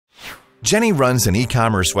Jenny runs an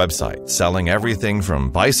e-commerce website selling everything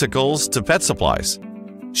from bicycles to pet supplies.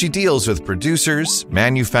 She deals with producers,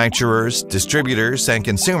 manufacturers, distributors, and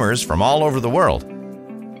consumers from all over the world.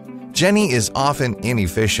 Jenny is often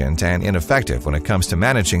inefficient and ineffective when it comes to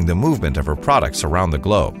managing the movement of her products around the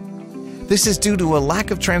globe. This is due to a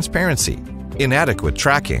lack of transparency, inadequate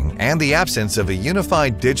tracking, and the absence of a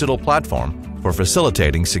unified digital platform for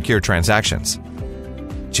facilitating secure transactions.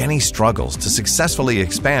 Jenny struggles to successfully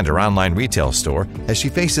expand her online retail store as she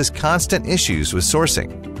faces constant issues with sourcing,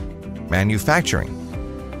 manufacturing,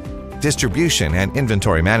 distribution, and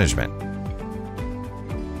inventory management.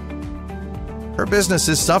 Her business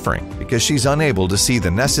is suffering because she's unable to see the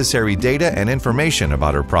necessary data and information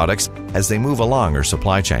about her products as they move along her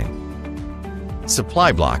supply chain.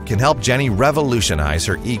 SupplyBloc can help Jenny revolutionize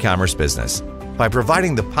her e-commerce business by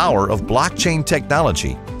providing the power of blockchain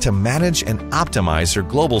technology to manage and optimize her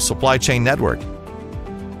global supply chain network.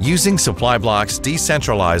 Using SupplyBloc's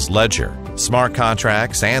decentralized ledger, smart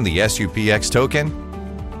contracts, and the SUPX token,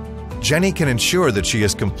 Jenny can ensure that she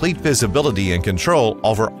has complete visibility and control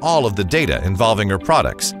over all of the data involving her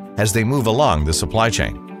products as they move along the supply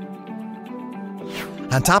chain.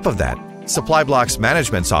 On top of that, SupplyBloc's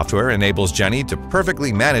management software enables Jenny to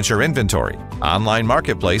perfectly manage her inventory, online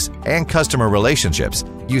marketplace, and customer relationships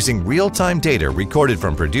using real-time data recorded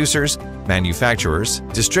from producers, manufacturers,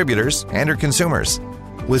 distributors, and her consumers.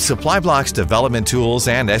 With SupplyBloc's development tools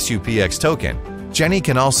and SUPX token, Jenny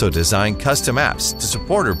can also design custom apps to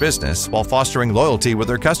support her business while fostering loyalty with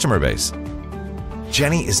her customer base.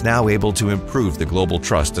 Jenny is now able to improve the global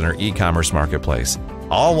trust in her e-commerce marketplace,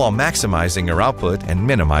 all while maximizing her output and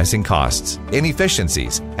minimizing costs,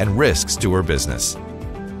 inefficiencies, and risks to her business.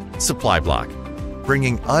 SupplyBloc,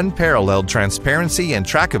 bringing unparalleled transparency and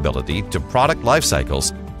trackability to product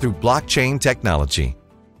lifecycles through blockchain technology.